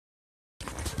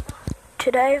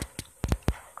today,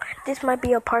 this might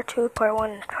be a part 2, part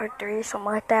 1, part 3, something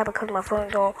like that, because my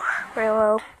phone's going real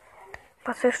low.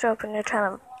 My sister up in there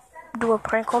trying to do a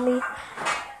prank on me.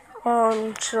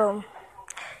 So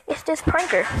it's this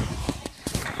pranker.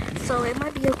 So it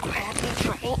might be a crappy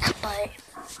prank, but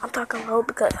I'm talking low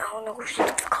because I don't know if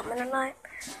she's coming or not.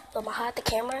 So I'm gonna hide the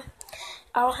camera.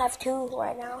 I don't have two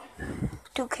right now,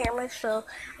 2 cameras, so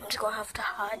I'm just gonna have to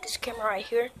hide this camera right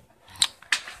here.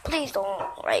 Please don't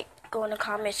go in the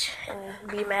comments and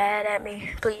be mad at me,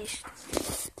 please.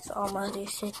 So I'm gonna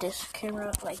just set this camera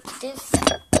up like this.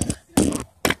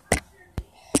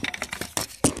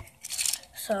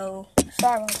 So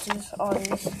sorry about this, all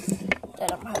this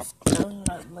that I'm gonna have to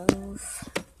move.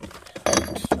 So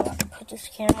I can put this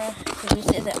camera, because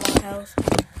this is at my house.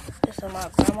 This is my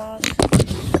grandma's.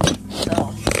 So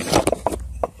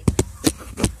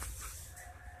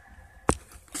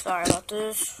sorry about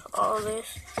this, all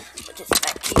this. Put this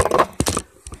back here.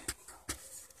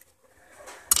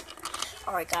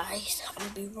 Alright guys, I'm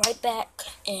gonna be right back,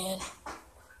 and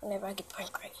whenever I get the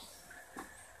prank right.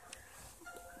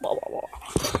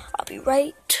 I'll be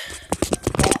right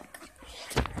back.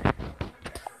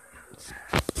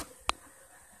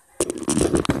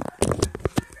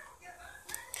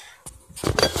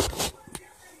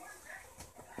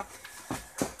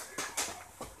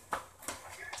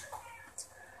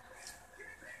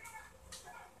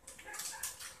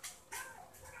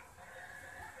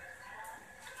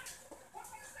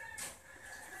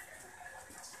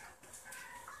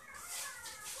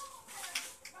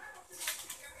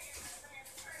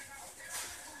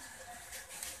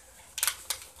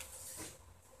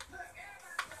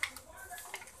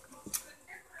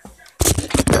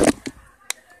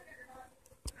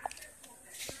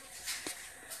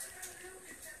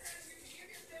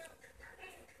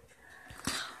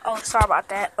 Oh, sorry about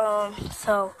that.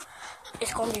 So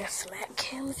it's gonna be a smack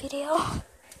cam video.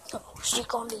 So she's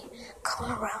gonna be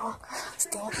coming around,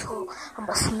 staying so I'm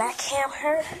gonna smack cam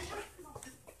her.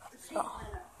 So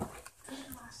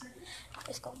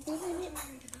it's gonna be.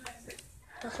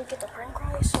 Don't forget the prank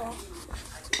right. So.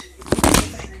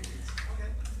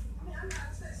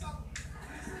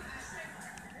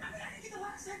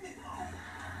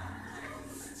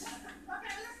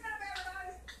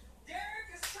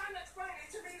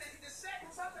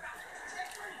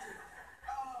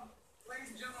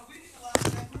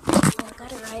 I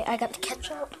got it right. I got the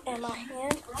ketchup in my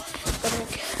hand.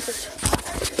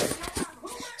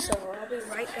 So I'll be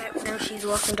right back when she's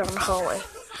walking down the hallway.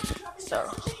 So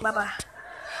bye bye.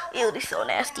 Ew, this is so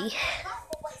nasty.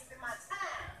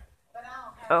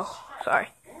 Oh, sorry.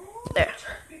 There.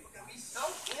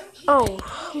 Oh,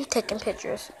 I'm taking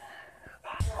pictures.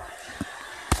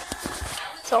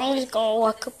 So I'm just gonna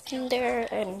walk up in there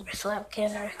and slap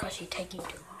cam her because she's taking too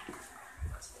long.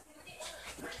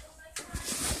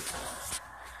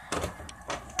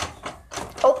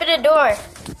 Open the door.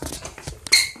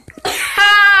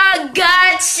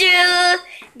 Got you.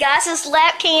 Got some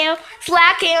slap cam.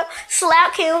 Slap cam.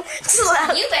 Slap cam.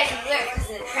 Slap. You better learn because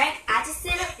the prank I just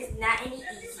set up is not any